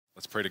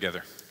Let's pray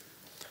together.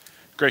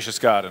 Gracious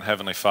God and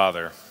Heavenly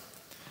Father,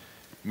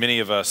 many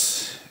of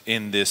us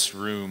in this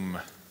room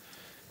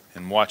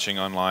and watching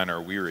online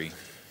are weary.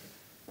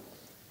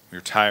 We're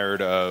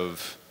tired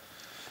of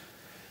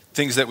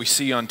things that we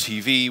see on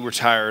TV. We're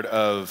tired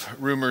of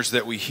rumors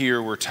that we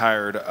hear. We're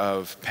tired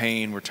of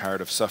pain. We're tired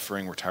of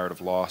suffering. We're tired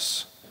of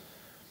loss.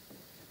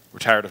 We're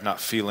tired of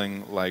not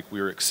feeling like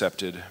we're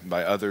accepted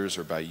by others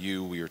or by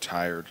you. We are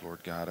tired,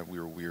 Lord God. We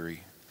are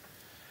weary.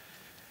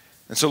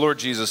 And so, Lord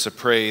Jesus, I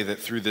pray that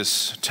through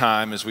this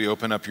time as we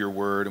open up your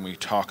word and we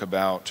talk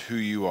about who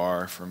you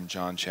are from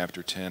John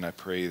chapter 10, I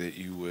pray that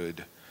you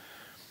would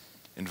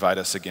invite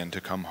us again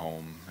to come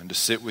home and to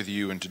sit with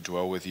you and to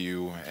dwell with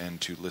you and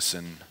to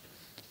listen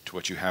to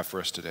what you have for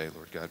us today,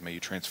 Lord God. May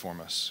you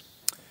transform us.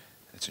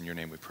 It's in your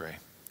name we pray.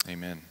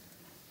 Amen.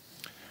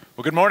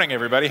 Well, good morning,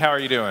 everybody. How are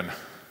you doing?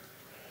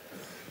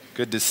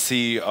 Good to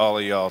see all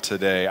of y'all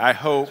today. I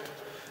hope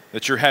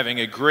that you're having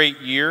a great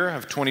year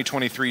of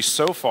 2023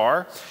 so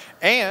far.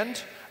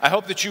 And I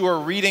hope that you are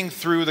reading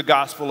through the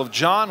Gospel of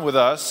John with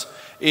us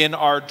in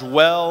our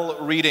Dwell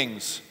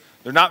readings.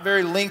 They're not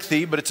very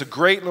lengthy, but it's a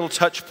great little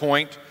touch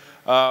point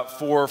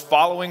for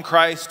following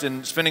Christ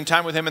and spending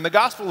time with him. And the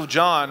Gospel of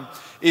John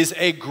is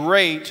a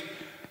great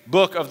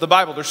book of the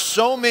Bible. There's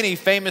so many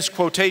famous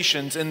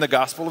quotations in the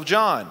Gospel of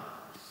John.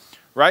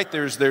 Right?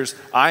 There's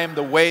I am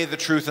the way, the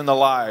truth, and the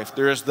life.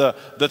 There's the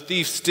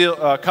thief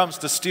comes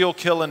to steal,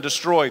 kill, and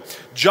destroy.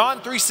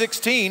 John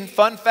 3:16,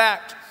 fun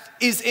fact,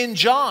 is in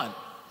John.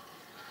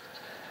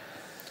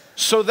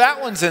 So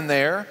that one's in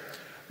there.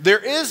 There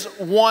is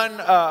one,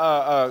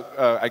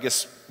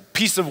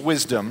 piece of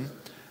wisdom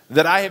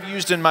that I have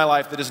used in my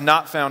life that is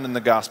not found in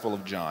the Gospel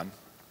of John.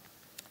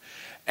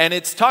 And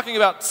it's talking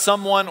about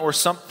someone or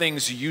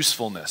something's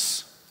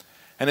usefulness.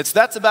 And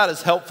that's about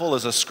as helpful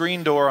as a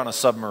screen door on a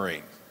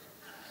submarine.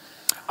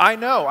 I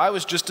know, I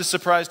was just as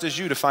surprised as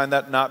you to find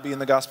that not be in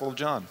the Gospel of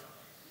John.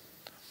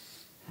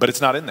 But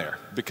it's not in there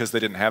because they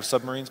didn't have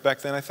submarines back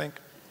then, I think.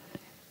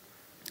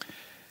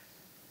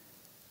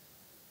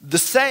 The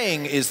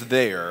saying is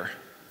there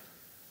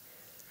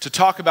to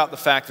talk about the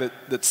fact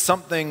that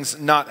something's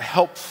not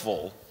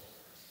helpful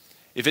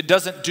if it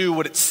doesn't do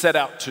what it's set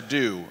out to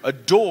do. A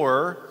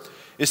door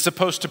is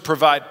supposed to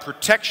provide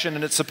protection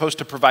and it's supposed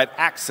to provide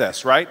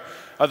access, right?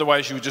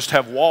 Otherwise, you would just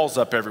have walls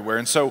up everywhere.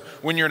 And so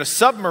when you're in a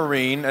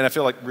submarine, and I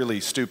feel like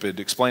really stupid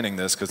explaining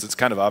this because it's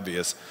kind of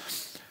obvious,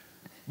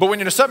 but when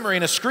you're in a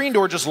submarine, a screen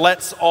door just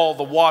lets all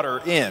the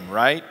water in,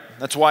 right?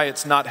 That's why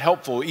it's not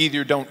helpful. Either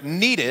you don't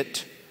need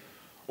it,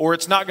 or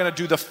it's not going to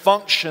do the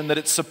function that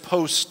it's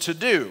supposed to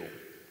do.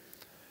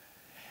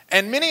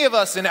 And many of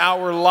us in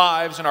our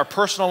lives, in our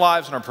personal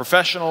lives, in our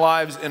professional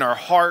lives, in our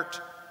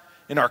heart,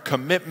 in our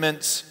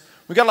commitments,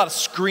 we got a lot of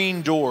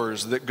screen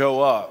doors that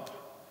go up,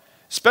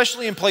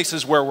 especially in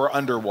places where we're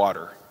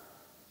underwater,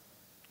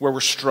 where we're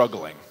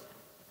struggling,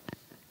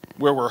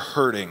 where we're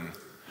hurting,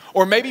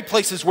 or maybe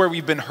places where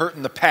we've been hurt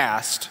in the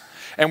past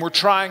and we're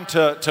trying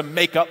to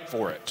make up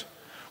for it.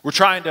 We're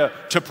trying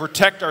to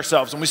protect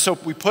ourselves, and so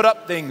we put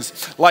up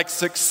things like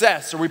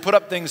success, or we put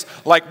up things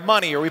like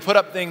money, or we put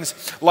up things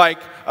like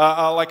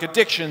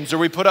addictions, or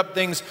we put up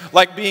things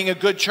like being a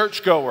good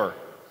churchgoer.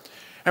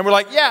 And we're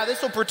like, yeah,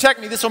 this will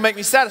protect me, this will make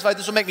me satisfied,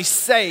 this will make me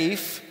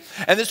safe,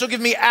 and this will give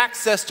me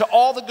access to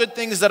all the good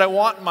things that I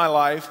want in my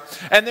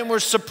life. And then we're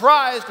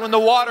surprised when the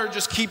water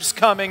just keeps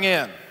coming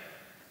in.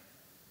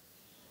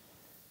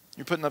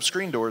 You're putting up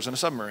screen doors in a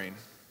submarine.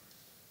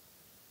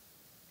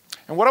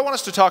 And what I want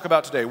us to talk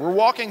about today, we're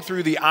walking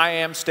through the I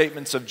am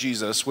statements of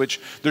Jesus,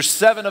 which there's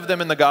 7 of them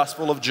in the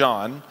Gospel of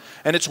John,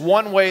 and it's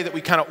one way that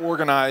we kind of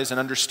organize and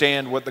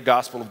understand what the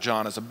Gospel of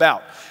John is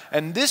about.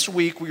 And this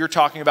week we are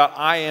talking about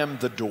I am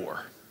the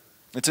door.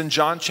 It's in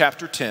John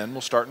chapter 10.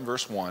 We'll start in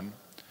verse 1.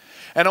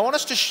 And I want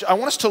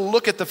us to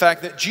look at the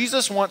fact that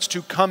Jesus wants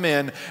to come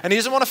in, and he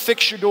doesn't want to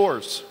fix your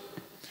doors.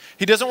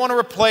 He doesn't want to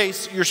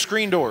replace your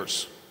screen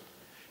doors.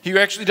 He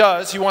actually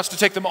does. He wants to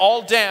take them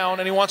all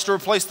down, and he wants to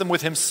replace them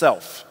with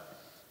himself.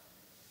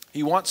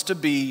 He wants to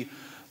be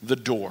the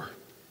door.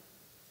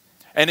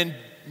 And in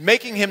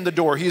making him the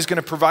door, he's going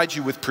to provide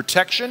you with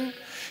protection,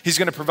 he's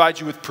going to provide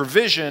you with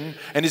provision,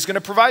 and he's going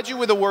to provide you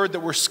with a word that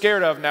we're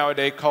scared of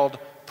nowadays called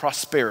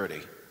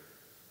prosperity.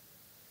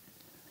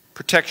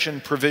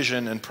 Protection,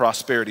 provision, and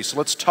prosperity. So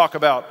let's talk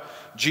about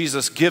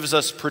Jesus gives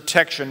us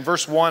protection.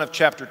 Verse 1 of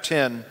chapter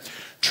 10.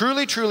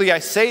 Truly, truly, I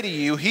say to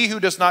you, he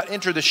who does not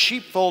enter the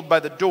sheepfold by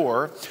the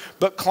door,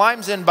 but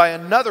climbs in by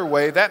another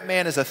way, that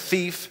man is a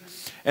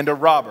thief and a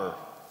robber.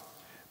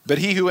 But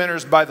he who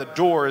enters by the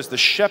door is the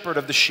shepherd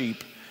of the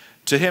sheep.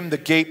 To him the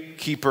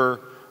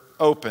gatekeeper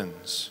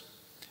opens.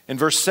 In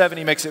verse 7,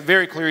 he makes it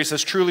very clear. He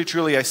says, truly,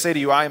 truly, I say to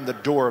you, I am the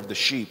door of the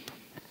sheep.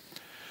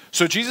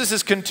 So Jesus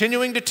is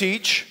continuing to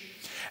teach.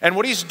 And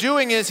what he's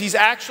doing is he's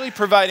actually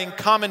providing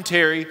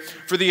commentary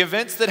for the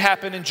events that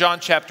happen in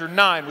John chapter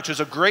 9, which is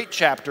a great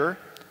chapter.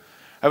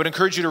 I would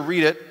encourage you to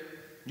read it.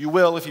 You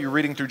will if you're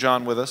reading through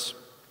John with us.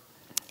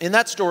 In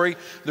that story,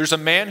 there's a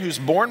man who's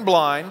born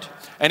blind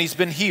and he's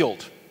been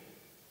healed.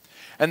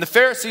 And the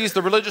Pharisees,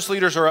 the religious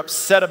leaders, are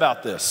upset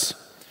about this.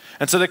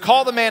 And so they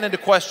call the man into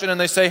question and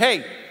they say,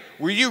 hey,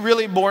 were you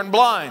really born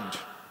blind?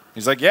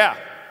 He's like, yeah,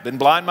 been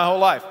blind my whole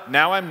life.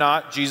 Now I'm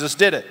not. Jesus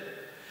did it.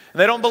 And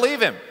they don't believe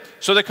him.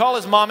 So they call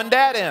his mom and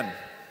dad in.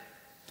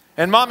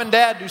 And mom and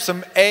dad do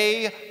some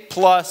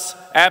A-plus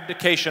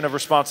abdication of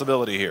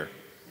responsibility here.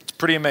 It's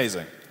pretty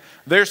amazing.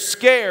 They're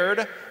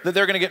scared that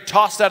they're going to get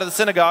tossed out of the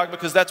synagogue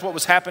because that's what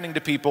was happening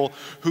to people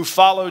who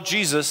followed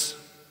Jesus.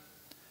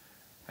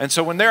 And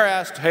so when they're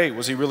asked, hey,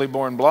 was he really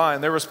born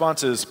blind? Their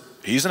response is,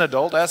 he's an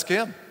adult, ask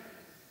him.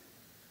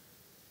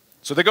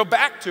 So they go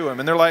back to him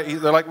and they're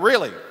like,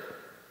 really?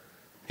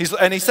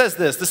 And he says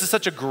this is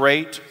such a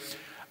great,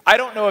 I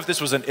don't know if this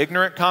was an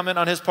ignorant comment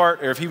on his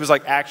part or if he was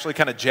like actually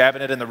kind of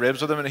jabbing it in the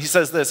ribs with him. And he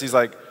says this, he's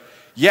like,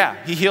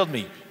 yeah, he healed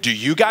me. Do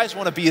you guys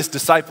want to be his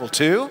disciple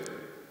too?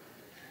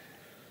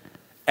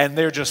 And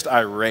they're just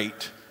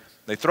irate.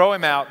 They throw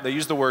him out. They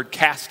use the word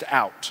cast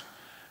out.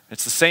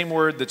 It's the same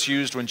word that's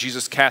used when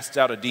Jesus casts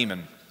out a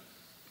demon.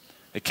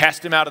 They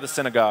cast him out of the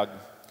synagogue.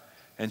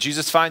 And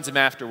Jesus finds him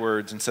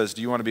afterwards and says,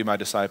 do you want to be my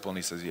disciple? And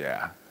he says,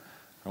 yeah,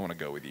 I want to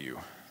go with you.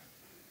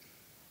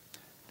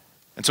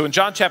 And so in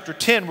John chapter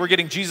 10, we're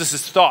getting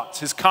Jesus' thoughts,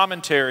 his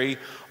commentary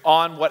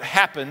on what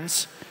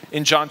happens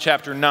in John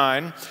chapter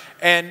 9.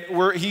 And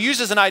he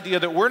uses an idea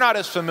that we're not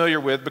as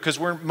familiar with because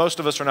most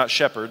of us are not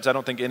shepherds. I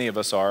don't think any of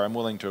us are. I'm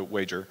willing to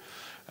wager.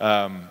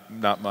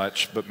 Not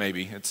much, but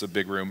maybe. It's a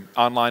big room.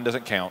 Online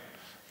doesn't count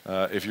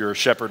if you're a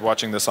shepherd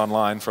watching this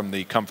online from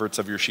the comforts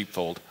of your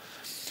sheepfold.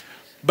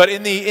 But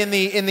in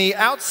the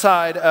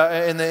outside,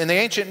 in the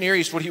ancient Near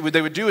East, what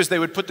they would do is they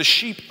would put the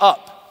sheep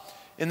up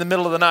in the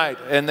middle of the night,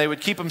 and they would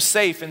keep them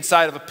safe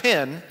inside of a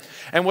pen.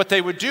 And what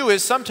they would do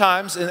is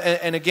sometimes,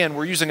 and again,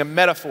 we're using a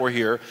metaphor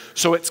here,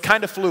 so it's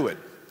kind of fluid.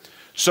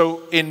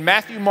 So in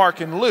Matthew,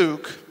 Mark, and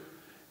Luke,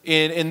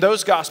 in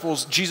those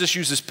Gospels, Jesus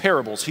uses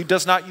parables. He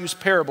does not use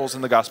parables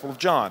in the Gospel of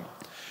John.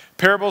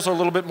 Parables are a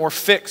little bit more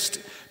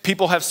fixed.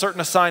 People have certain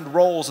assigned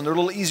roles, and they're a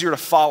little easier to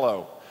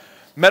follow.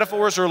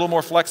 Metaphors are a little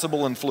more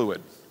flexible and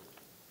fluid.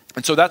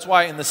 And so that's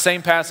why in the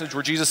same passage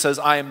where Jesus says,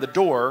 I am the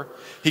door,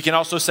 he can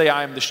also say,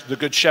 I am the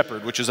good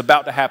shepherd, which is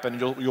about to happen.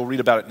 You'll read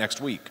about it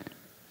next week.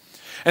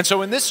 And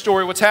so in this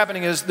story, what's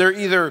happening is they're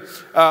either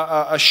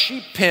a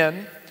sheep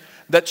pen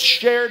that's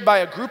shared by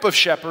a group of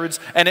shepherds,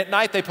 and at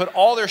night they put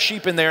all their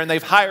sheep in there and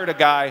they've hired a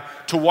guy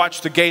to watch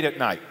the gate at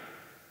night.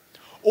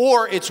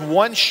 Or it's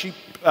one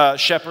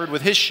shepherd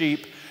with his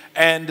sheep,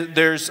 and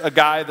there's a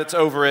guy that's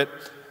over it,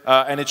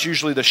 and it's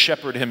usually the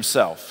shepherd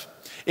himself.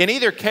 In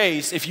either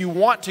case, if you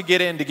want to get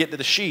in to get to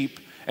the sheep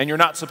and you're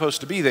not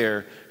supposed to be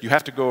there, you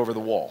have to go over the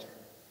wall.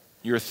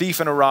 You're a thief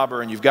and a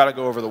robber and you've got to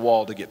go over the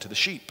wall to get to the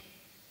sheep.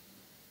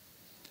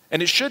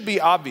 And it should be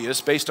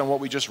obvious based on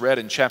what we just read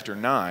in chapter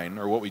 9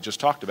 or what we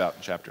just talked about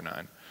in chapter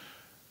 9.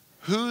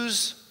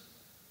 Who's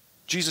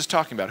Jesus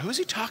talking about? Who's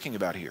he talking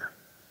about here?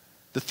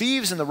 The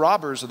thieves and the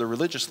robbers are the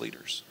religious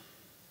leaders.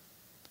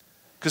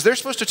 Because they're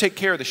supposed to take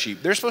care of the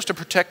sheep. They're supposed to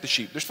protect the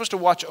sheep. They're supposed to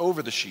watch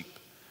over the sheep.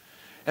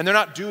 And they're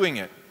not doing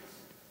it.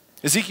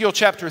 Ezekiel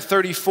chapter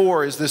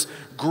 34 is this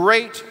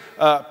great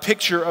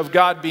picture of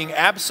God being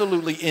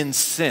absolutely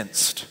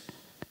incensed.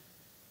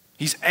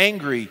 He's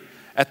angry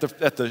at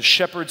the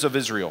shepherds of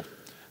Israel,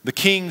 the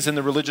kings and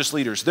the religious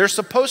leaders. They're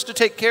supposed to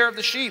take care of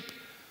the sheep.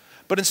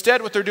 But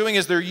instead what they're doing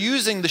is they're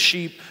using the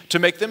sheep to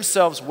make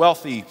themselves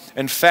wealthy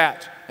and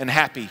fat and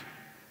happy,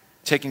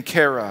 taken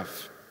care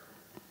of.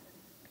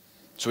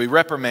 So he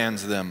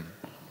reprimands them.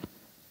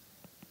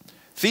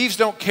 Thieves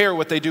don't care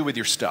what they do with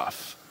your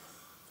stuff.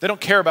 They don't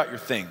care about your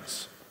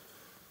things.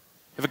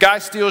 If a guy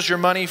steals your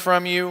money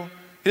from you,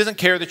 he doesn't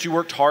care that you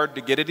worked hard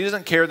to get it. He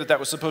doesn't care that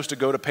that was supposed to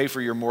go to pay for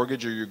your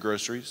mortgage or your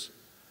groceries.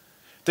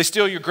 If they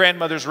steal your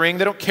grandmother's ring,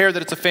 they don't care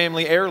that it's a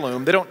family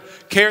heirloom. They don't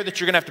care that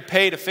you're going to have to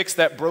pay to fix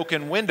that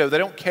broken window. They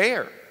don't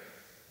care.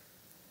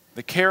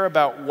 They care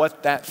about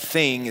what that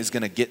thing is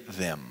going to get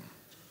them.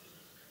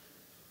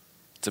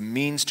 It's a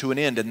means to an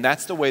end, and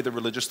that's the way the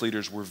religious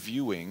leaders were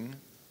viewing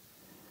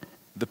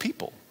the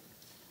people.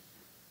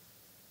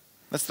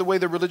 That's the way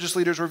the religious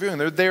leaders were viewing.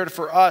 They're there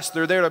for us.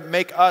 They're there to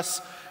make us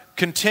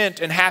content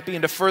and happy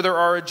and to further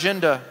our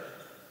agenda.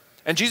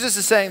 And Jesus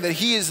is saying that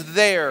he is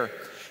there.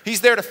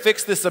 He's there to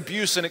fix this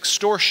abuse and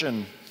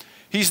extortion.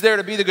 He's there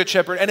to be the good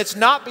shepherd. And it's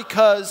not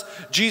because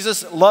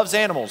Jesus loves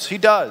animals. He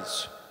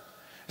does.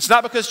 It's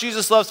not because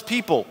Jesus loves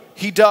people.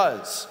 He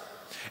does.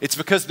 It's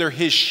because they're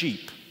his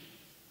sheep.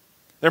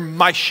 They're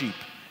my sheep.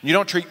 You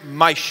don't treat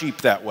my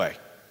sheep that way.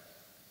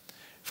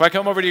 If I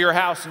come over to your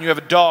house and you have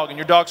a dog and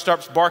your dog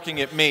starts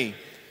barking at me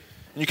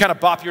and you kind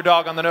of bop your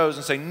dog on the nose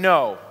and say,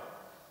 no,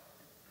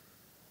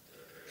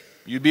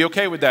 you'd be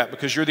okay with that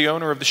because you're the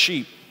owner of the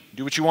sheep.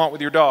 Do what you want with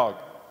your dog.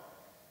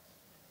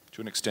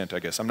 To an extent, I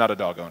guess. I'm not a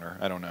dog owner.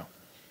 I don't know.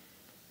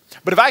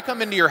 But if I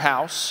come into your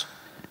house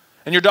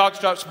and your dog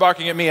starts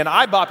barking at me and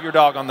I bop your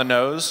dog on the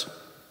nose,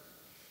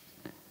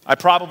 I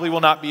probably will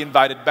not be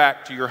invited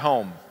back to your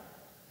home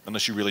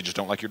unless you really just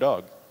don't like your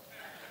dog.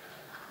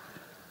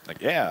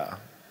 Like, yeah.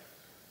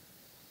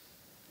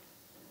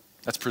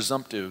 That's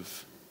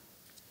presumptive.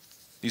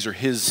 These are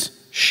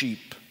his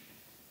sheep.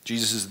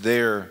 Jesus is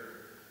there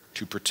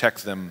to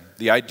protect them.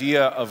 The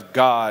idea of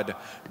God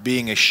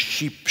being a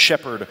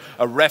shepherd,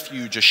 a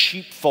refuge, a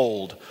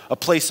sheepfold, a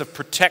place of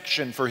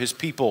protection for his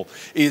people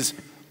is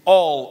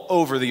all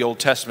over the Old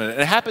Testament.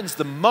 And it happens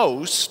the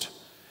most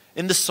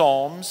in the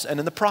Psalms and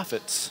in the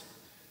prophets.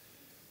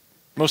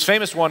 Most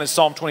famous one is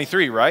Psalm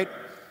 23, right?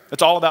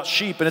 It's all about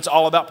sheep and it's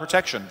all about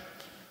protection.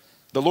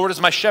 The Lord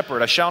is my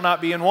shepherd, I shall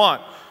not be in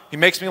want. He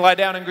makes me lie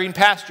down in green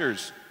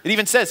pastures. It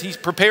even says he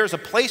prepares a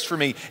place for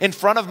me in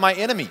front of my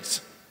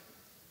enemies.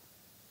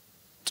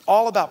 It's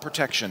all about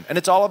protection, and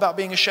it's all about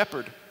being a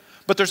shepherd.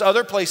 But there's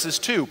other places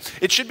too.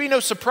 It should be no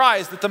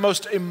surprise that the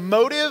most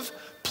emotive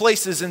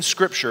places in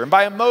Scripture, and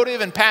by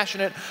emotive and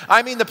passionate,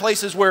 I mean the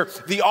places where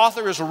the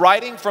author is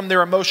writing from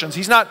their emotions.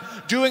 He's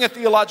not doing a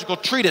theological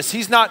treatise.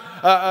 He's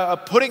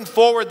not putting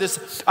forward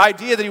this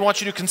idea that he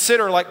wants you to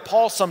consider like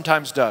Paul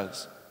sometimes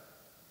does.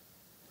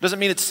 Doesn't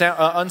mean it's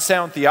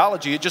unsound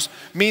theology. It just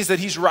means that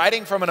he's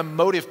writing from an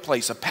emotive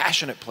place, a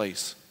passionate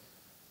place.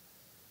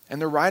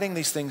 And they're writing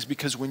these things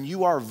because when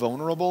you are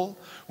vulnerable,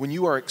 when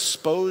you are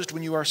exposed,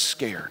 when you are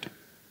scared,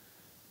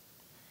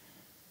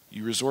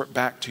 you resort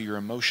back to your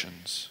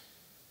emotions.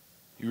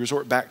 You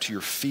resort back to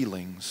your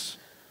feelings.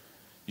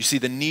 You see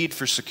the need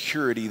for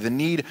security, the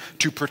need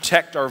to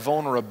protect our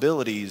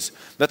vulnerabilities.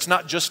 That's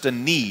not just a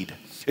need.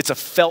 It's a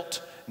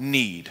felt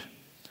need.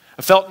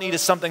 A felt need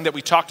is something that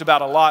we talked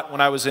about a lot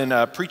when I was in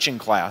a preaching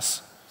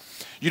class.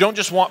 You don't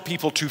just want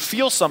people to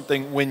feel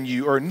something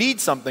or need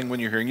something when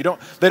you're hearing.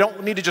 They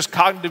don't need to just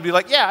cognitively be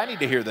like, yeah, I need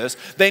to hear this.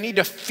 They need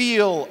to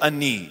feel a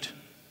need.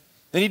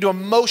 They need to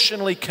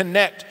emotionally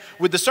connect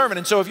with the sermon.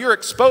 And so if you're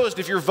exposed,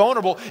 if you're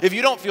vulnerable, if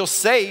you don't feel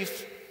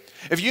safe,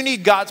 if you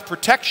need God's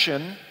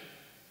protection,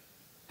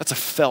 that's a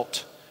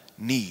felt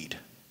need.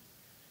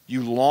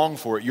 You long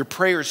for it. Your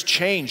prayers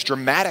change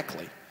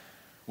dramatically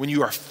when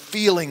you are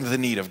feeling the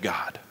need of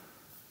God.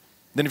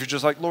 Then if you're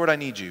just like, Lord, I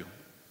need you.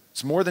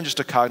 It's more than just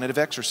a cognitive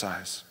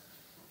exercise.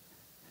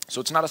 So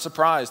it's not a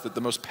surprise that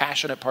the most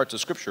passionate parts of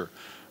Scripture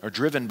are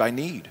driven by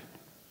need.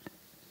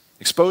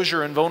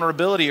 Exposure and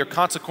vulnerability are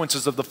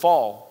consequences of the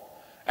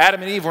fall.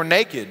 Adam and Eve were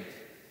naked,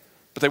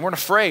 but they weren't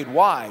afraid.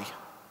 Why?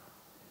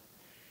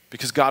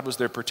 Because God was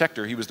their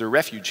protector. He was their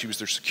refuge. He was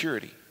their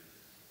security.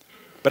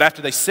 But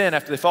after they sin,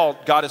 after they fall,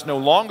 God is no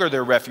longer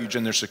their refuge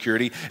and their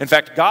security. In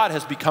fact, God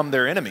has become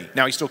their enemy.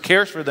 Now, he still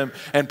cares for them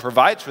and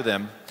provides for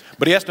them,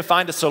 but he has to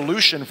find a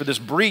solution for this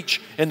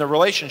breach in the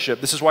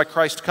relationship. This is why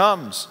Christ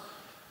comes.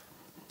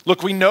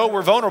 Look, we know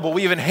we're vulnerable.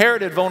 We've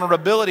inherited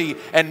vulnerability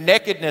and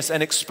nakedness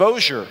and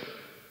exposure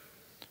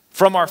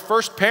from our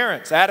first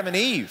parents, Adam and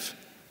Eve.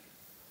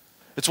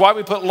 It's why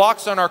we put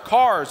locks on our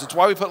cars. It's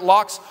why we put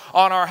locks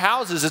on our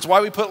houses. It's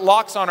why we put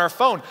locks on our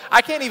phone.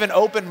 I can't even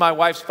open my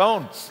wife's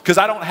phone because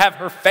I don't have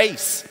her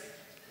face.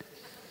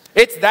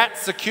 It's that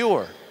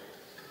secure.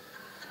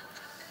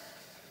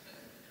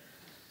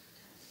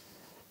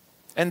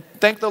 And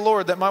thank the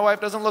Lord that my wife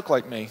doesn't look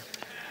like me,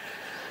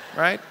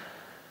 right?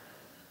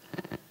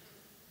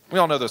 We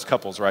all know those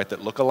couples, right,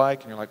 that look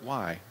alike, and you're like,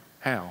 why?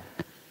 How?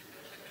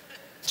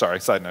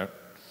 Sorry, side note.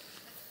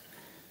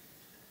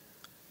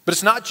 But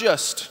it's not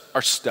just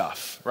our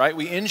stuff, right?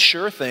 We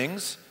insure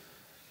things,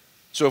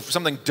 so if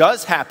something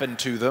does happen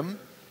to them,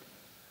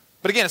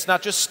 but again, it's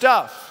not just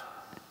stuff.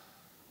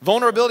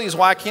 Vulnerability is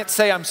why I can't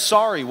say I'm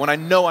sorry when I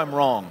know I'm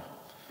wrong.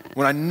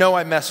 When I know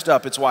I messed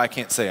up, it's why I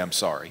can't say I'm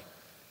sorry.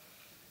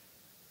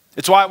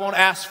 It's why I won't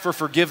ask for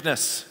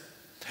forgiveness.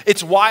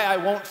 It's why I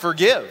won't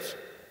forgive.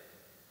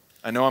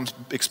 I know I'm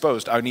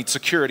exposed. I need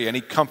security. I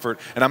need comfort.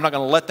 And I'm not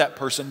going to let that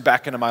person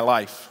back into my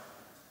life.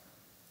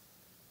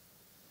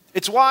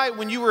 It's why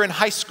when you were in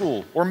high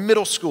school or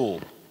middle school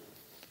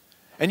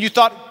and you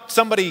thought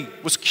somebody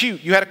was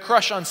cute, you had a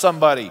crush on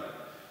somebody, you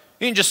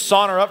didn't just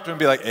saunter up to them and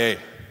be like, hey,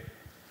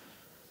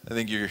 I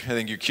think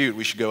you're cute.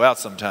 We should go out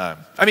sometime.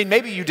 I mean,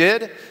 maybe you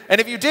did. And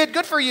if you did,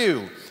 good for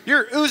you.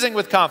 You're oozing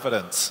with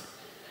confidence.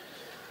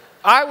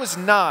 I was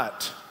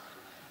not.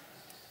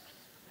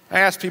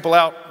 I asked people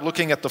out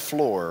looking at the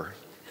floor.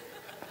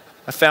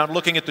 I found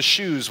looking at the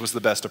shoes was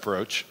the best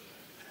approach.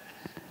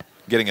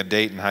 Getting a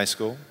date in high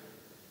school.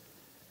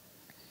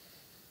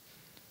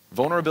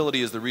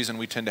 Vulnerability is the reason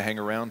we tend to hang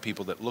around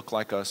people that look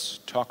like us,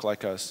 talk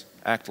like us,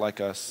 act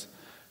like us.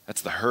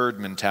 That's the herd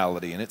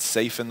mentality, and it's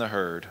safe in the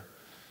herd.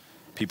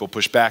 People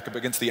push back up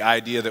against the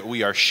idea that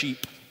we are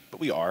sheep, but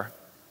we are.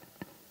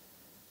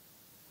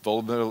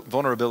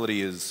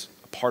 Vulnerability is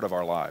part of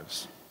our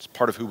lives. It's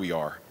part of who we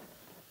are.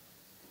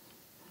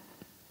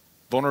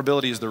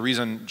 Vulnerability is the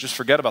reason, just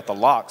forget about the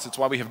locks. It's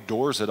why we have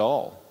doors at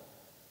all.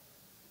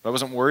 If I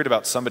wasn't worried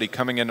about somebody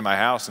coming into my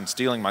house and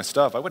stealing my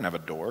stuff, I wouldn't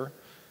have a door.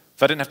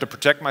 If I didn't have to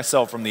protect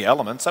myself from the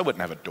elements, I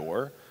wouldn't have a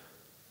door.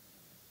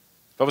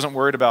 If I wasn't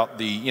worried about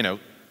the,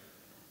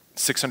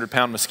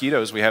 600-pound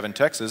mosquitoes we have in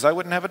Texas, I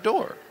wouldn't have a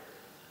door.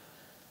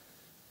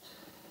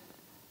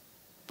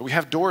 But we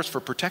have doors for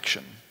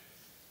protection.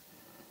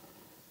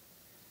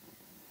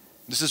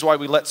 This is why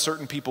we let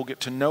certain people get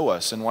to know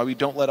us and why we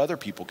don't let other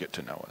people get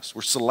to know us.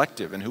 We're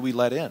selective in who we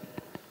let in.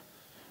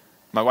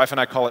 My wife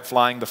and I call it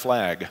flying the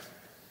flag.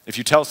 If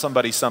you tell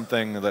somebody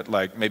something that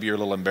like maybe you're a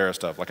little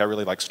embarrassed of, like I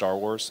really like Star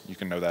Wars, you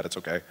can know that, it's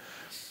okay.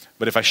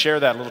 But if I share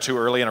that a little too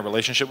early in a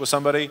relationship with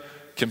somebody,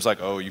 Kim's like,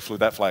 oh, you flew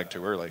that flag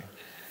too early.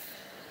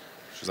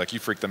 She's like, you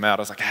freaked them out.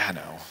 I was like, I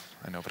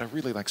know, but I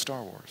really like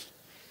Star Wars.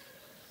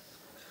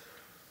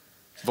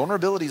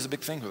 Vulnerability is a big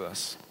thing with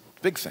us,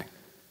 big thing.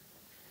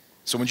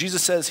 So when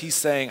Jesus says he's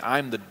saying,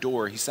 I'm the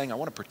door, he's saying, I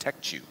want to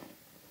protect you.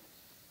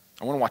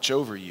 I want to watch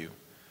over you.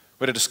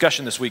 We had a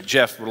discussion this week,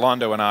 Jeff,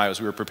 Rolando, and I, as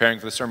we were preparing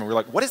for the sermon. We were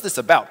like, what is this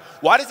about?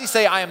 Why does he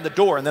say, I am the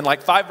door? And then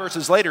like 5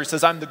 verses later, he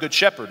says, I'm the good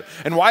shepherd.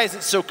 And why is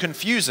it so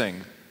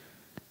confusing?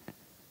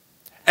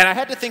 And I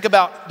had to think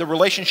about the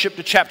relationship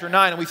to chapter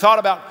 9, and we thought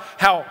about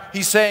how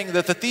he's saying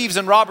that the thieves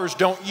and robbers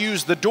don't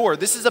use the door.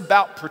 This is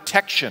about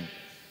protection.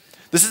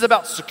 This is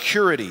about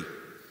security.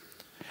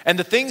 And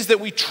the things that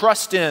we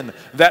trust in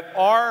that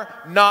are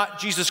not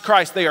Jesus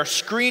Christ, they are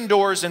screen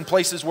doors in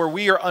places where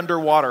we are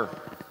underwater.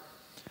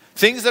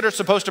 Things that are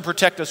supposed to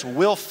protect us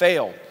will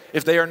fail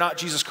if they are not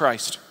Jesus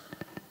Christ.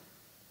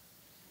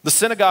 The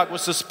synagogue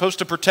was supposed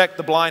to protect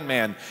the blind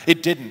man.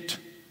 It didn't.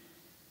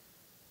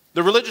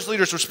 The religious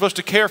leaders were supposed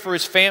to care for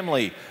his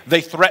family.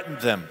 They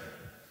threatened them.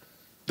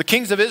 The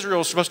kings of Israel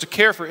were supposed to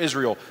care for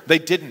Israel. They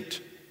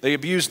didn't. They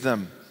abused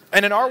them.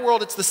 And in our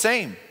world, it's the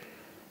same.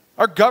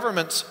 Our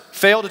governments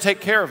fail to take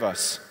care of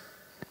us.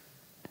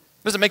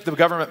 It doesn't make the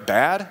government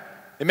bad.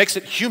 It makes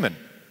it human.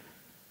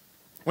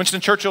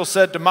 Winston Churchill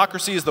said,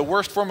 democracy is the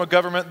worst form of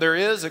government there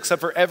is, except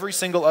for every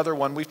single other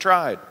one we've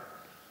tried.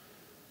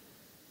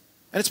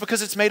 And it's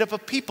because it's made up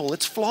of people.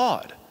 It's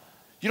flawed.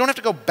 You don't have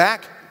to go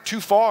back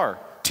too far,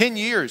 10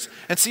 years,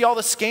 and see all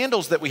the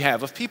scandals that we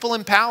have of people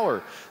in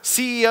power,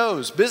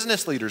 CEOs,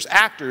 business leaders,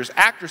 actors,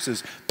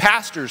 actresses,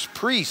 pastors,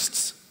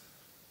 priests.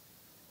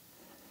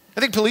 I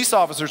think police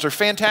officers are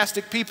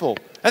fantastic people.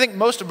 I think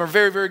most of them are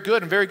very, very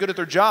good and very good at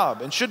their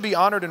job and should be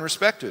honored and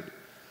respected.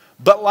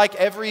 But like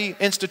every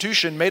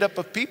institution made up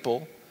of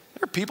people,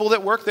 there are people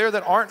that work there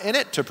that aren't in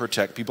it to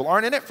protect people,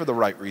 aren't in it for the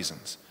right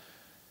reasons.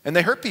 And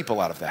they hurt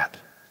people out of that.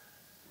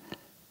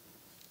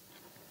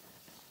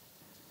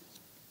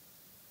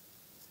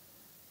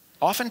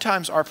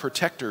 Oftentimes our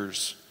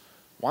protectors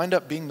wind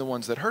up being the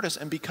ones that hurt us,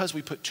 and because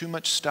we put too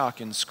much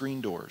stock in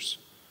screen doors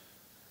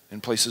in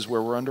places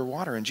where we're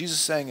underwater. And Jesus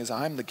is saying is,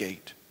 I'm the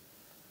gate.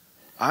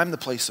 I'm the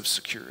place of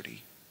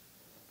security.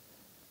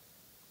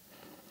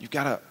 You've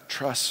got to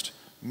trust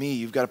me.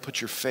 You've got to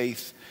put your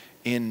faith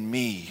in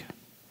me.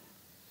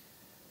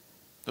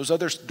 Those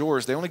other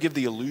doors, they only give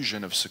the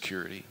illusion of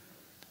security.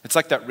 It's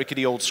like that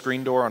rickety old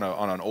screen door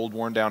on an old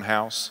worn down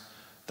house.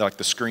 That like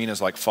the screen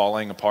is like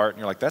falling apart and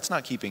you're like, that's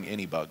not keeping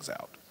any bugs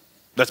out.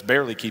 That's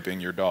barely keeping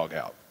your dog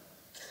out.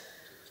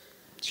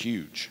 It's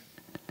huge.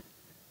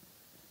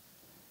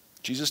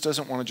 Jesus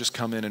doesn't want to just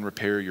come in and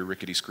repair your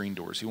rickety screen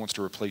doors. He wants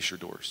to replace your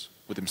doors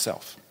with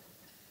himself.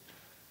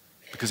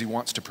 Because he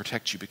wants to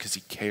protect you, because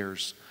he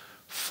cares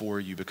for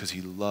you, because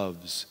he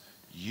loves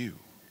you.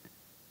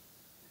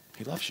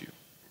 He loves you.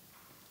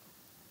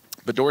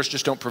 But doors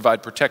just don't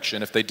provide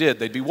protection. If they did,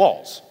 they'd be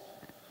walls.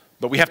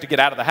 But we have to get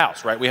out of the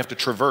house, right? We have to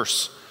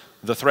traverse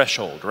the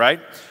threshold,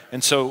 right?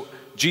 And so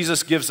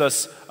Jesus gives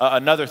us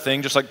another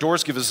thing, just like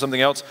doors give us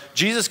something else.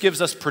 Jesus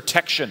gives us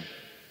protection.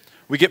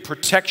 We get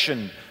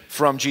protection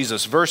from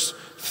Jesus. Verse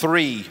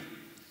 3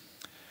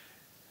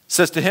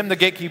 says, to him the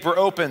gatekeeper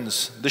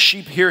opens, the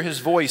sheep hear his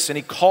voice, and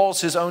he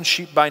calls his own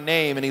sheep by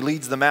name, and he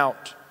leads them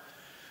out.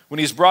 When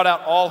he's brought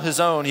out all his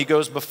own, he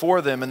goes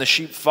before them, and the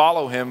sheep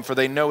follow him, for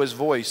they know his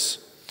voice.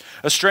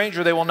 A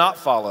stranger they will not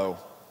follow,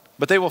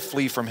 but they will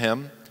flee from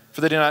him,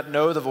 for they do not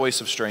know the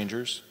voice of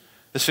strangers.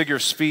 This figure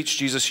of speech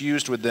Jesus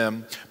used with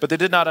them, but they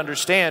did not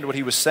understand what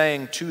he was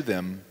saying to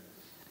them.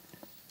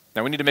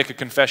 Now we need to make a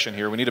confession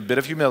here. We need a bit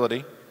of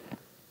humility.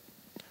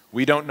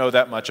 We don't know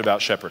that much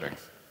about shepherding,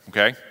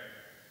 okay?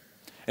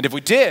 And if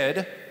we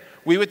did,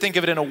 we would think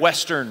of it in a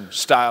Western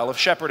style of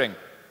shepherding.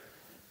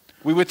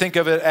 We would think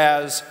of it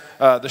as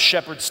the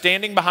shepherd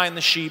standing behind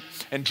the sheep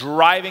and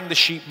driving the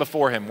sheep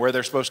before him where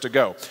they're supposed to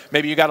go.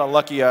 Maybe you got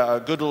a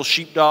good little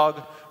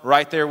sheepdog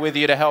right there with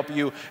you to help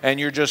you, and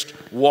you're just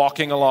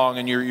walking along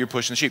and you're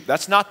pushing the sheep.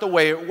 That's not the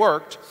way it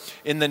worked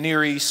in the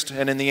Near East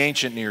and in the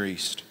ancient Near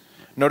East.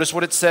 Notice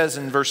what it says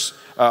in verse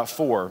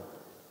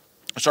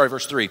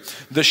 3.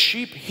 The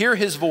sheep hear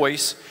his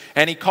voice,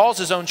 and he calls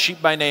his own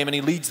sheep by name, and he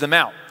leads them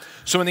out.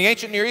 So in the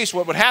ancient Near East,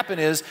 what would happen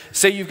is,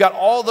 say you've got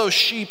all those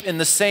sheep in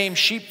the same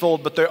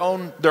sheepfold, but they're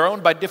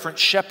owned by different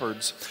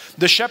shepherds.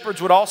 The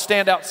shepherds would all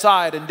stand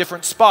outside in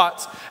different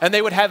spots, and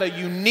they would have a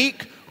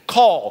unique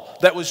call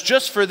that was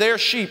just for their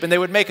sheep, and they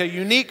would make a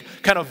unique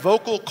kind of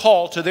vocal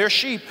call to their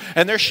sheep,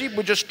 and their sheep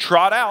would just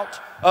trot out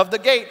of the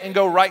gate and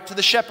go right to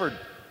the shepherd.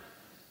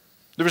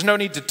 There was no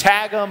need to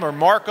tag them or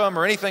mark them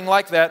or anything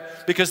like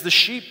that, because the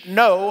sheep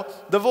know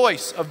the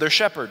voice of their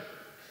shepherd.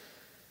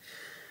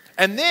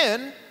 And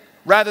then,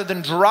 rather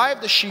than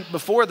drive the sheep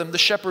before them, the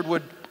shepherd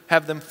would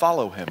have them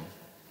follow him.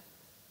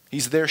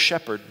 He's their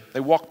shepherd. They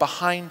walk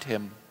behind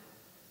him.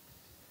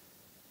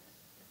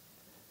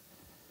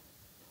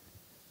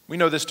 We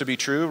know this to be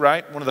true,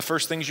 right? One of the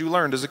first things you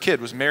learned as a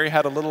kid was Mary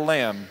had a little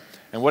lamb,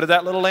 And what did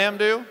that little lamb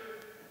do?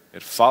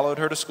 It followed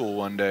her to school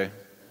one day.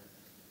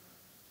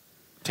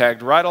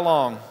 Tagged right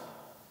along.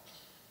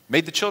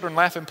 Made the children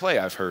laugh and play,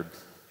 I've heard.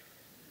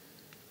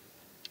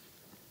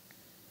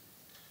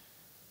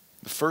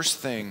 The first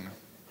thing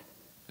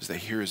is they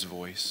hear his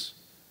voice.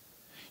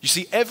 You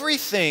see,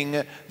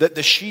 everything that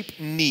the sheep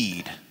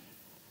need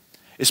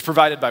is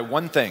provided by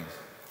one thing: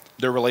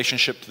 their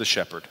relationship to the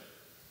shepherd.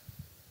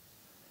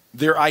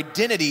 Their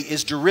identity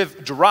is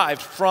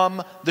derived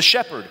from the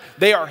shepherd.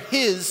 They are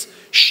his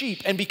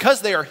sheep, and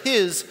because they are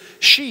his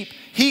sheep,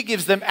 he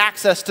gives them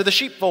access to the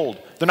sheepfold.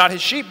 They're not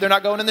his sheep, they're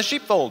not going in the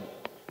sheepfold.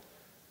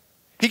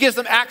 He gives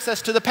them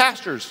access to the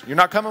pastures. You're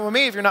not coming with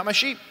me if you're not my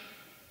sheep.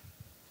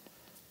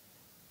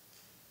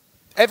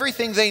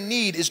 Everything they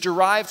need is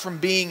derived from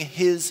being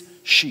his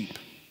sheep.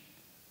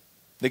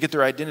 They get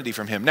their identity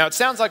from him. Now, it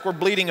sounds like we're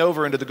bleeding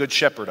over into the good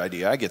shepherd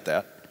idea. I get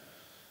that.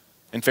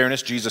 In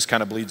fairness, Jesus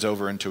kind of bleeds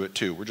over into it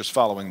too. We're just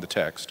following the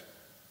text.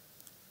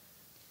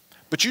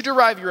 But you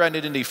derive your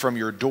identity from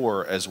your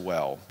door as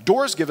well.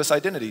 Doors give us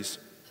identities.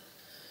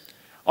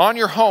 On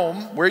your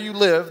home, where you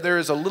live, there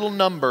is a little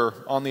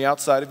number on the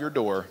outside of your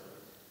door.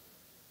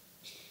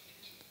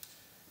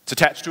 It's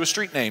attached to a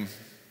street name,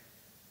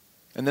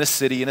 and then a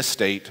city and a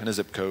state and a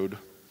zip code.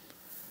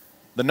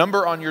 The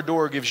number on your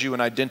door gives you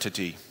an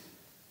identity,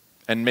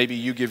 and maybe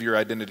you give your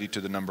identity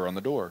to the number on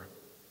the door.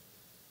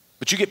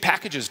 But you get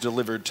packages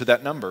delivered to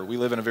that number. We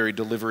live in a very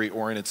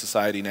delivery-oriented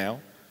society now.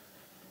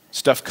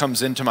 Stuff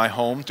comes into my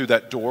home through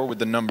that door with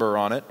the number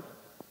on it.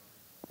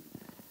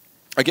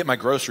 I get my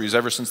groceries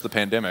ever since the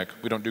pandemic.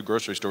 We don't do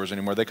grocery stores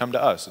anymore. They come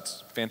to us.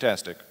 It's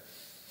fantastic.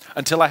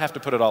 Until I have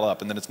to put it all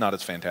up, and then it's not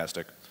as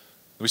fantastic.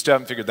 We still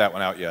haven't figured that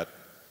one out yet.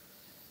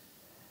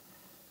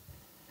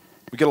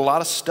 We get a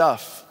lot of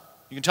stuff.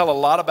 You can tell a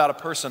lot about a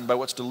person by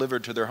what's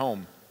delivered to their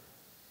home,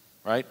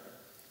 right?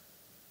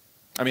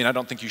 I mean, I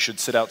don't think you should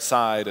sit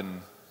outside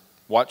and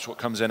watch what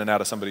comes in and out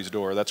of somebody's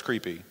door. That's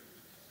creepy.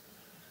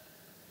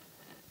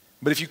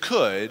 But if you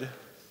could,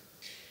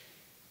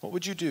 what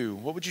would you do?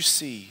 What would you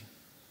see?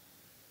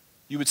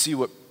 You would see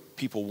what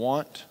people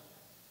want,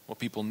 what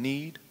people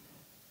need.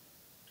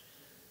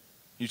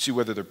 You'd see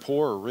whether they're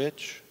poor or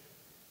rich.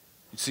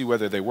 You'd see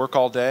whether they work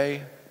all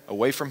day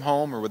away from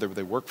home, or whether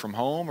they work from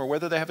home, or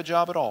whether they have a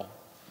job at all.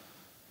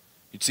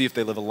 You'd see if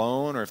they live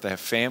alone, or if they have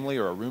family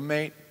or a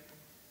roommate.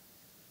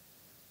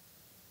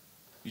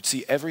 You'd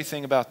see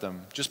everything about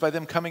them just by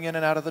them coming in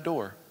and out of the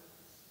door.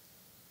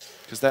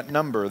 Because that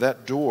number,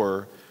 that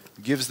door,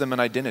 gives them an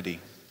identity.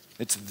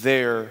 It's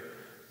their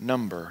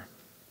number.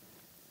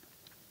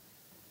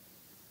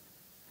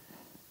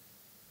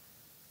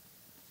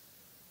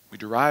 We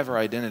derive our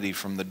identity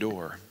from the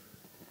door.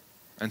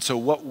 And so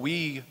what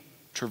we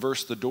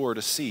traverse the door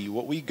to see,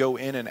 what we go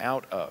in and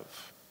out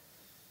of,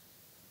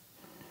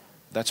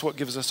 that's what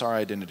gives us our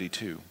identity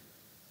too.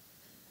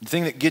 The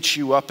thing that gets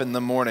you up in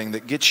the morning,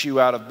 that gets you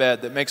out of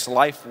bed, that makes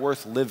life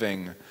worth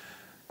living,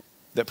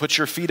 that puts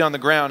your feet on the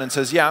ground and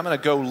says, yeah, I'm going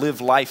to go live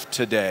life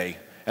today,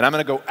 and I'm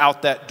going to go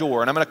out that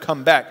door, and I'm going to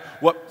come back.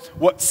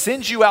 What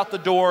sends you out the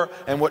door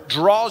and what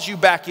draws you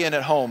back in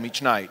at home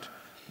each night,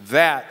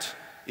 that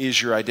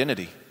is your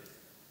identity.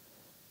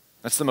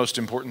 That's the most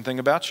important thing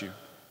about you.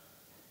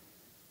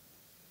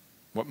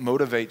 What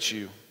motivates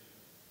you,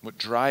 what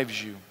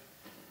drives you.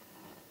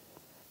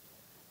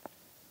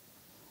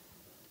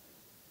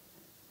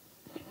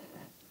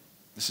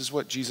 This is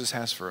what Jesus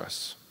has for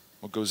us,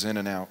 what goes in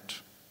and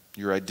out,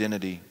 your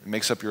identity. It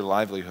makes up your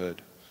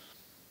livelihood.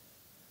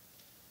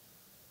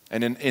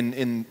 And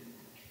in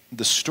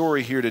the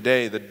story here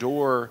today, the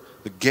door,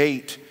 the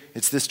gate,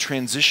 it's this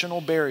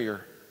transitional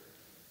barrier.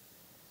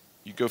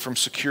 You go from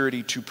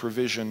security to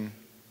provision.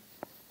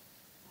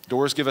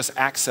 Doors give us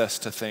access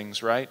to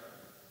things, right?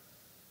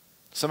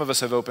 Some of us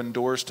have opened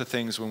doors to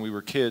things when we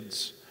were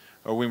kids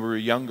or when we were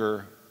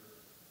younger.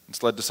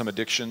 It's led to some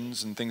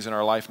addictions and things in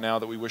our life now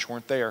that we wish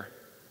weren't there.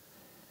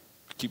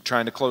 We keep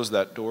trying to close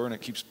that door and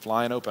it keeps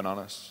flying open on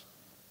us.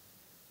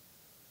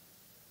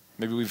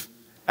 Maybe we've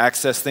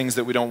accessed things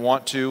that we don't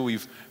want to.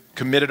 We've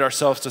committed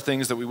ourselves to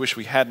things that we wish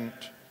we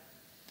hadn't.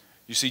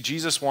 You see,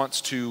 Jesus wants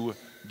to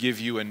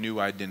give you a new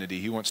identity.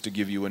 He wants to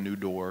give you a new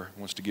door. He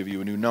wants to give you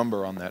a new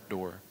number on that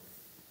door.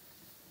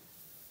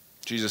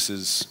 Jesus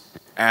is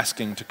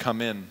asking to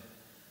come in.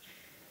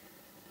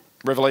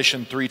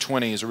 Revelation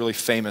 3:20 is a really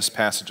famous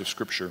passage of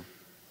Scripture.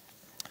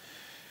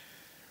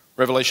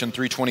 Revelation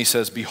 3:20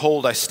 says,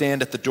 "Behold, I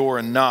stand at the door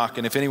and knock,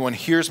 and if anyone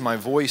hears my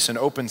voice and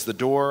opens the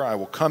door, I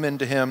will come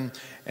into him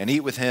and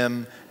eat with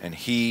him, and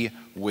he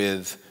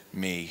with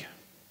me."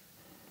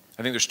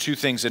 I think there's two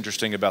things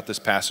interesting about this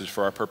passage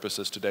for our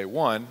purposes today.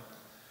 One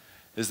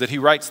is that he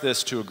writes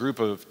this to a group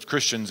of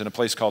Christians in a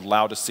place called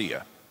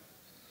Laodicea.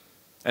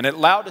 And at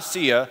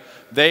Laodicea,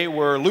 they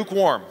were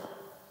lukewarm.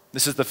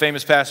 This is the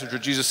famous passage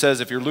where Jesus says,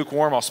 if you're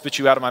lukewarm, I'll spit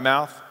you out of my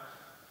mouth.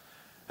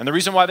 And the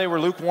reason why they were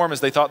lukewarm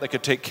is they thought they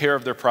could take care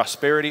of their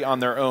prosperity on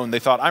their own. They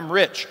thought, I'm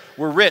rich,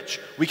 we're rich,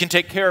 we can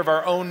take care of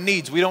our own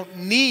needs. We don't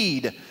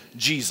need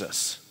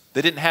Jesus.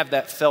 They didn't have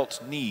that felt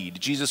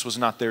need. Jesus was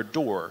not their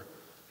door.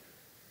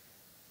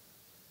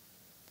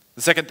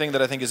 The second thing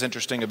that I think is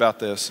interesting about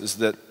this is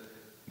that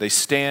he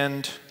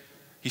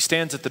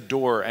stands at the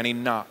door and he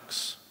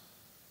knocks.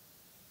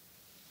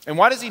 And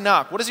why does he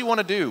knock? What does he want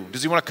to do?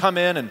 Does he want to come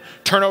in and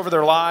turn over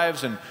their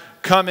lives and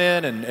come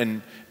in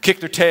and kick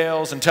their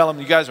tails and tell them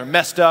you guys are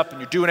messed up and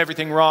you're doing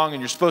everything wrong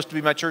and you're supposed to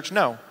be my church?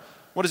 No.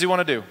 What does he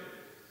want to do?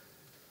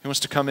 He wants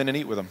to come in and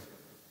eat with them.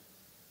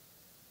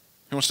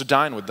 He wants to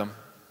dine with them.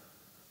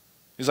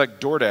 He's like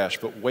DoorDash,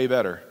 but way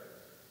better.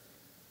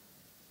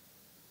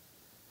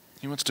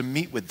 He wants to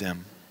meet with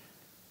them.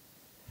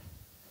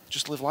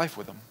 Just live life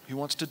with them. He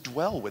wants to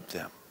dwell with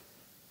them.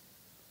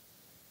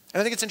 And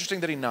I think it's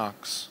interesting that he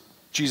knocks.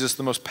 Jesus,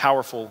 the most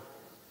powerful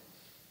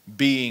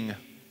being,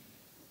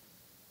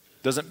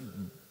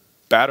 doesn't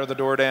batter the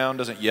door down,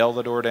 doesn't yell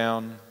the door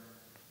down.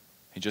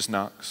 He just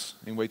knocks.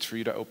 He waits for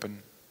you to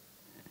open.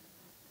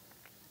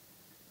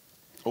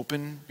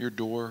 Open your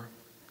door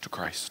to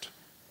Christ.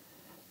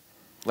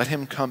 Let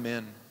him come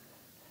in.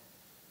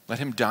 Let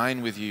him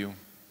dine with you.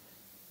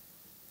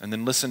 And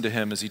then listen to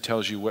him as he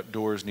tells you what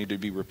doors need to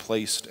be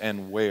replaced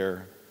and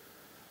where.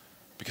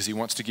 Because he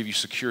wants to give you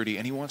security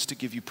and he wants to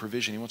give you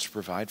provision. He wants to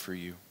provide for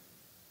you.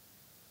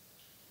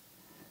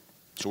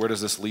 So where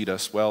does this lead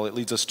us? Well, it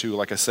leads us to,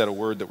 like I said, a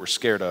word that we're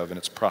scared of, and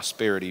it's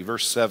prosperity.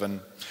 Verse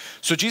 7.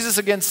 So Jesus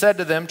again said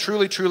to them,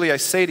 "Truly, truly, I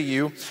say to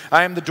you,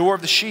 I am the door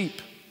of the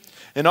sheep.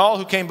 And all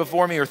who came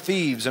before me are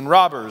thieves and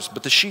robbers,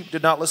 but the sheep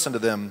did not listen to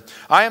them.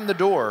 I am the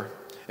door.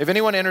 If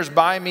anyone enters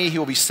by me, he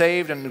will be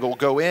saved and will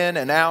go in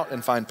and out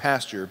and find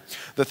pasture.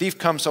 The thief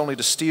comes only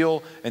to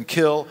steal and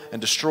kill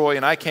and destroy,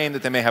 and I came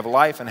that they may have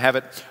life and have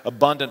it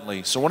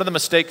abundantly." So one of the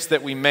mistakes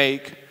that we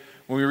make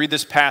when we read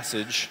this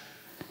passage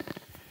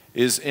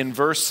is in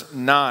verse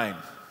 9.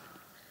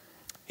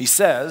 He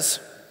says,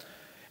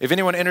 "If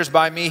anyone enters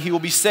by me, he will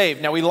be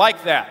saved." Now we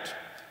like that.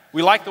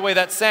 We like the way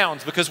that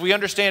sounds because we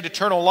understand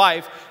eternal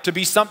life to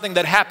be something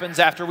that happens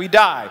after we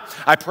die.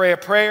 I pray a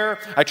prayer.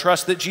 I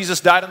trust that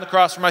Jesus died on the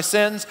cross for my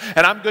sins,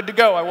 and I'm good to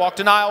go. I walked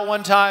an aisle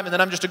one time, and then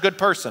I'm just a good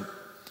person.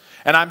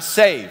 And I'm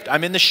saved.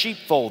 I'm in the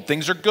sheepfold.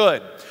 Things are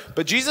good.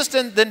 But Jesus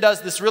then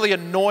does this really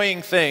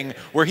annoying thing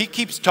where he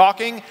keeps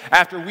talking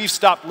after we've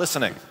stopped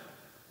listening.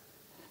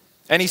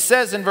 And he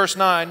says in verse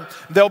 9,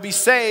 they'll be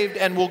saved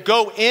and will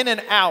go in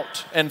and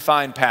out and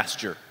find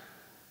pasture.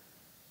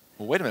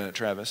 Well, wait a minute,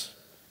 Travis.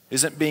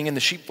 Isn't being in the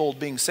sheepfold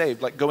being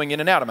saved like going in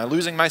and out? Am I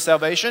losing my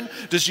salvation?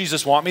 Does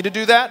Jesus want me to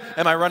do that?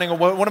 Am I running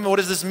away? What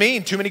does this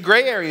mean? Too many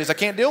gray areas. I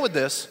can't deal with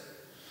this.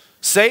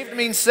 Saved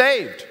means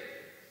saved.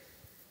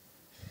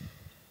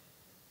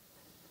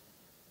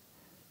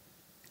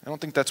 I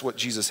don't think that's what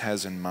Jesus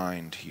has in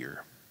mind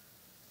here.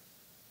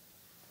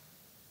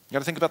 You got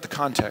to think about the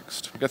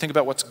context. You got to think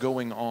about what's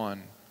going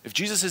on. If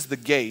Jesus is the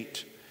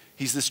gate,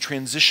 he's this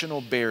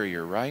transitional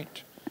barrier,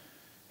 right?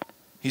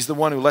 He's the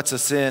one who lets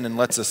us in and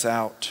lets us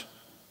out.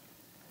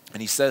 And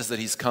he says that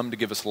he's come to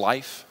give us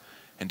life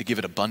and to give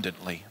it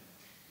abundantly.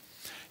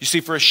 You see,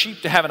 for a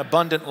sheep to have an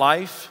abundant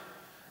life,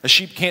 a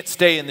sheep can't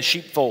stay in the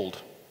sheepfold.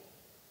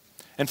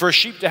 And for a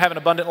sheep to have an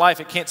abundant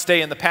life, it can't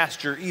stay in the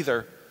pasture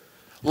either.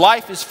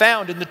 Life is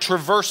found in the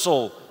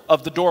traversal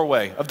of the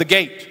doorway, of the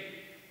gate.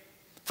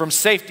 From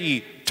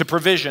safety to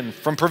provision,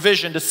 from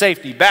provision to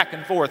safety, back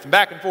and forth and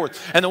back and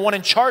forth. And the one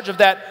in charge of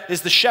that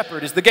is the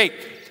shepherd, is the gate.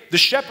 The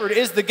shepherd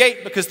is the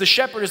gate because the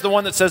shepherd is the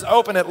one that says,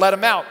 open it, let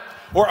them out.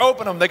 Or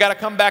open them, they got to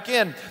come back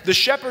in. The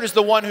shepherd is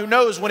the one who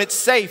knows when it's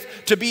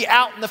safe to be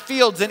out in the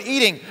fields and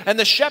eating. And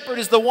the shepherd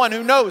is the one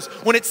who knows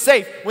when it's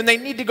safe, when they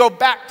need to go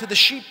back to the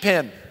sheep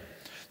pen.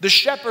 The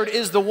shepherd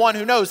is the one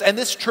who knows. And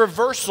this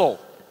traversal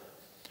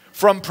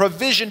from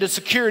provision to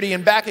security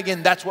and back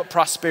again, that's what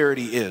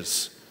prosperity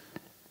is.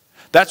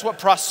 That's what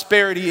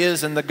prosperity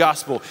is in the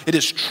gospel. It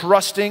is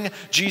trusting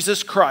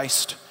Jesus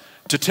Christ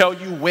to tell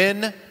you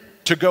when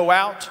to go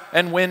out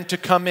and when to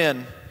come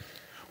in.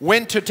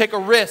 When to take a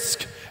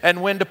risk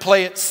and when to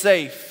play it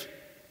safe.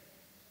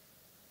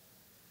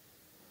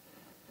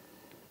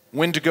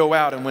 When to go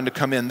out and when to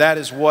come in. That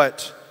is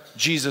what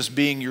Jesus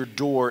being your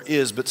door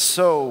is. But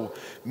so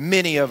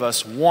many of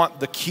us want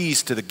the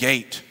keys to the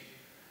gate.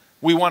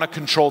 We want to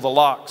control the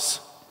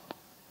locks.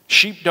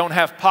 Sheep don't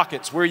have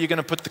pockets. Where are you going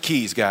to put the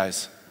keys,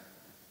 guys?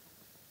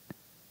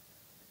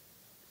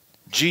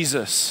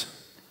 Jesus.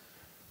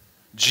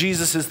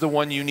 Jesus is the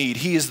one you need.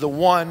 He is the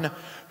one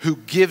who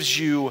gives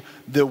you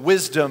the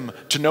wisdom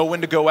to know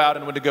when to go out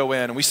and when to go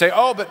in. And we say,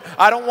 oh, but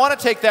I don't want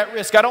to take that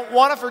risk. I don't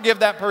want to forgive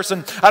that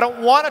person. I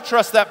don't want to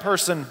trust that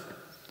person.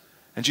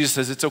 And Jesus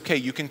says, it's okay.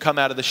 You can come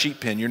out of the sheep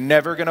pen. You're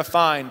never going to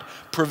find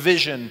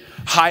provision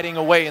hiding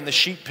away in the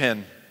sheep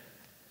pen.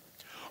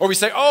 Or we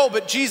say, oh,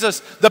 but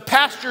Jesus, the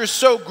pasture is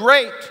so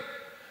great.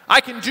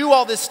 I can do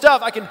all this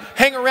stuff. I can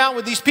hang around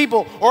with these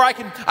people. Or I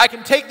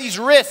can take these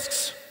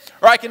risks.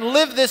 Or I can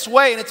live this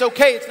way and it's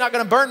okay. It's not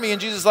going to burn me. And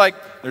Jesus is like,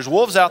 there's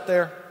wolves out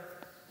there.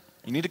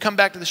 You need to come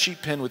back to the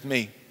sheep pen with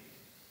me.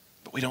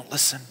 But we don't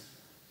listen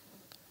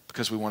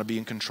because we want to be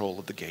in control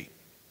of the gate.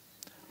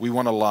 We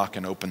want to lock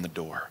and open the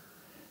door.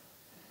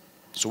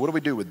 So what do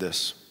we do with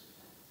this?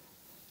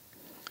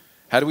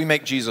 How do we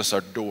make Jesus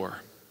our door?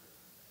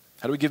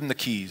 How do we give him the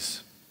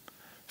keys?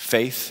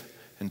 Faith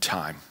and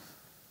time.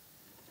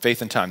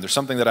 Faith and time. There's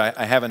something that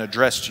I haven't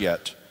addressed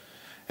yet,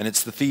 and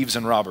it's the thieves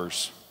and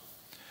robbers.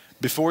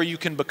 Before you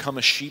can become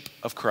a sheep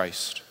of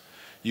Christ,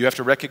 you have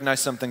to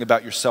recognize something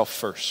about yourself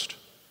first.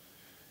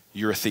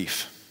 You're a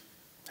thief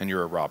and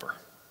you're a robber.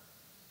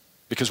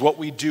 Because what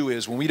we do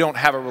is when we don't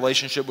have a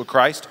relationship with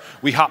Christ,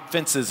 we hop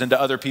fences into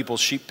other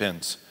people's sheep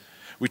pens.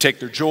 We take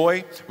their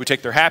joy, we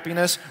take their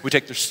happiness, we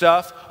take their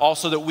stuff,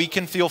 also that we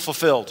can feel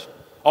fulfilled,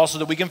 also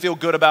that we can feel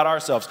good about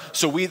ourselves,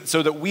 so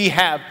that we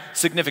have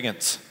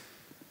significance.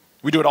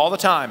 We do it all the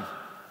time,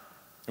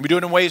 and we do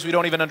it in ways we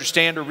don't even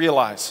understand or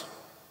realize.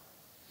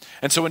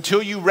 And so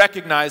until you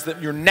recognize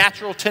that your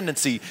natural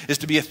tendency is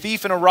to be a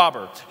thief and a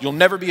robber, you'll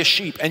never be a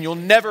sheep, and you'll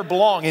never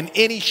belong in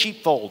any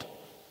sheepfold.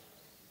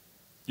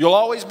 You'll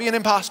always be an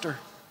imposter.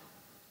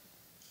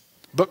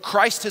 But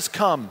Christ has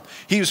come.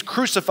 He was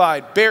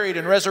crucified, buried,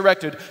 and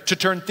resurrected to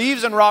turn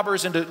thieves and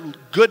robbers into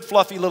good,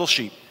 fluffy little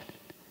sheep.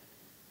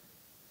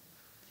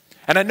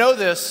 And I know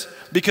this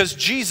because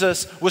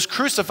Jesus was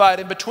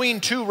crucified in between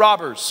two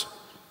robbers.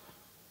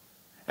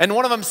 And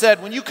one of them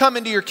said, when you come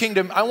into your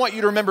kingdom, I want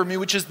you to remember me,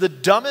 which is the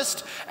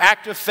dumbest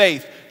act of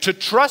faith, to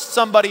trust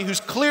somebody who's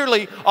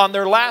clearly on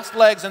their last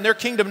legs and their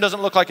kingdom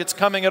doesn't look like it's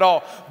coming at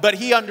all. But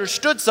he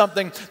understood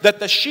something, that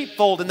the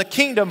sheepfold in the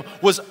kingdom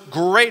was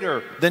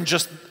greater than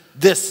just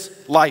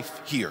this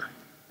life here.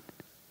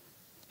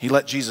 He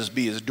let Jesus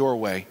be his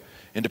doorway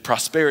into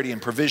prosperity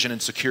and provision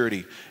and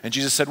security. And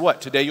Jesus said,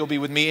 what? Today you'll be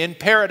with me in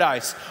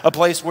paradise, a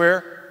place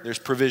where there's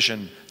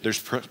provision, there's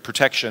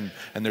protection,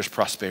 and there's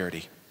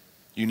prosperity.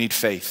 You need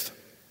faith.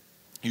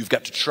 You've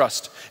got to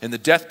trust in the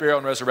death, burial,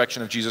 and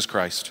resurrection of Jesus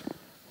Christ.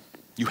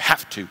 You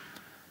have to.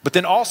 But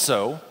then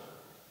also,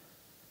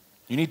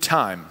 you need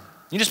time.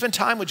 You need to spend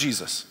time with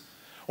Jesus.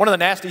 One of the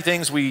nasty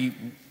things we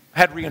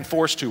had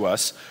reinforced to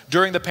us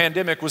during the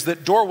pandemic was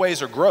that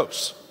doorways are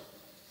gross.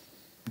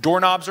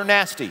 Doorknobs are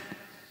nasty.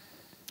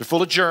 They're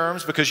full of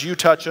germs because you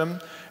touch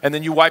them, and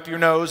then you wipe your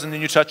nose, and then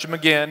you touch them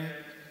again.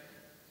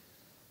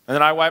 And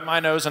then I wipe my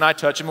nose, and I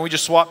touch them, and we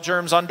just swap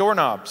germs on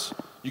doorknobs.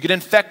 You get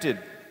infected.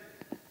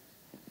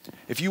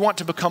 If you want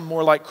to become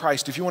more like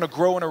Christ, if you want to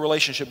grow in a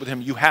relationship with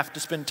him, you have to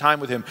spend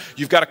time with him.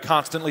 You've got to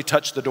constantly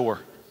touch the door.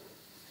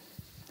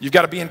 You've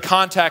got to be in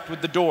contact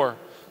with the door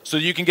so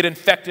that you can get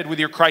infected with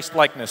your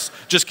Christ-likeness.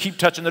 Just keep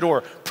touching the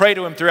door. Pray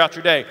to him throughout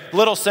your day.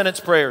 Little sentence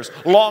prayers,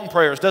 long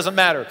prayers, doesn't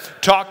matter.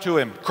 Talk to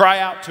him, cry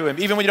out to him,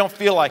 even when you don't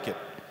feel like it.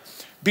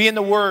 Be in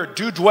the Word,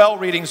 do dwell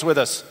readings with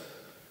us.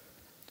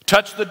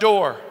 Touch the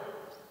door.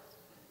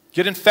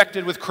 Get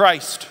infected with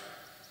Christ.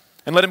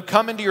 And let him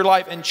come into your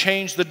life and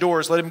change the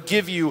doors. Let him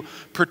give you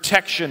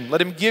protection.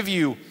 Let him give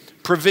you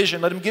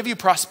provision. Let him give you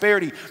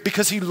prosperity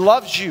because he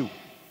loves you.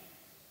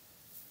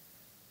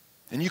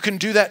 And you can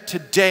do that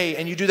today,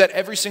 and you do that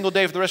every single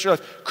day for the rest of your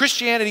life.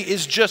 Christianity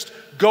is just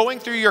going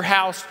through your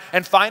house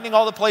and finding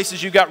all the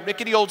places you've got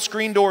rickety old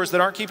screen doors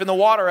that aren't keeping the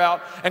water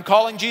out and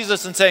calling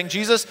Jesus and saying,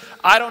 Jesus,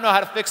 I don't know how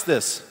to fix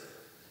this.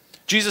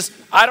 Jesus,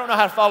 I don't know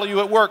how to follow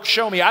you at work.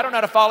 Show me. I don't know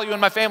how to follow you in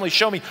my family.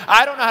 Show me.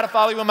 I don't know how to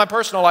follow you in my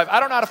personal life. I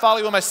don't know how to follow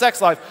you in my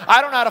sex life.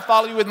 I don't know how to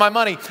follow you with my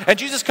money. And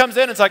Jesus comes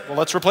in and it's like, well,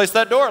 let's replace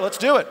that door. Let's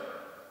do it.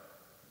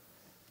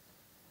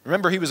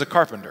 Remember, he was a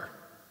carpenter.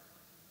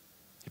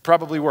 He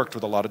probably worked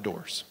with a lot of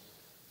doors.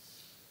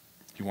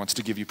 He wants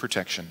to give you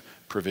protection,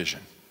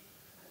 provision,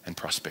 and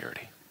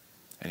prosperity.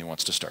 And he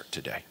wants to start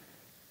today.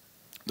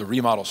 The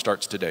remodel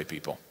starts today,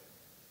 people.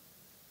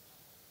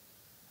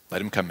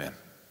 Let him come in.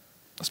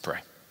 Let's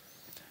pray.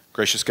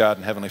 Gracious God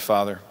and Heavenly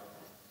Father,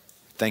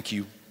 thank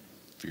you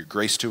for your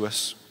grace to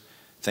us.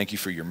 Thank you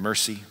for your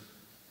mercy.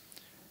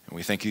 And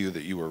we thank you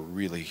that you are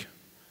really,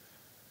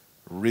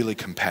 really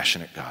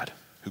compassionate God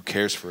who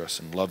cares for us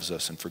and loves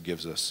us and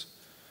forgives us.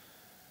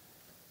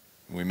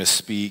 When we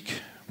misspeak,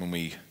 when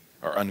we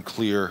are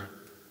unclear,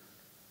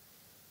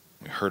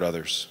 when we hurt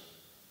others,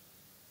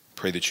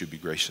 pray that you would be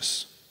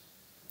gracious.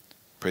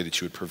 Pray that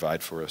you would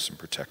provide for us and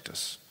protect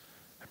us.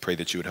 I pray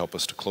that you would help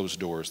us to close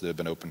doors that have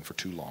been open for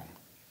too long.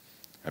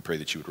 I pray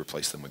that you would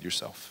replace them with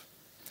yourself.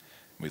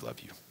 We love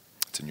you.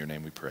 It's in your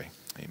name we pray.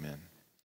 Amen.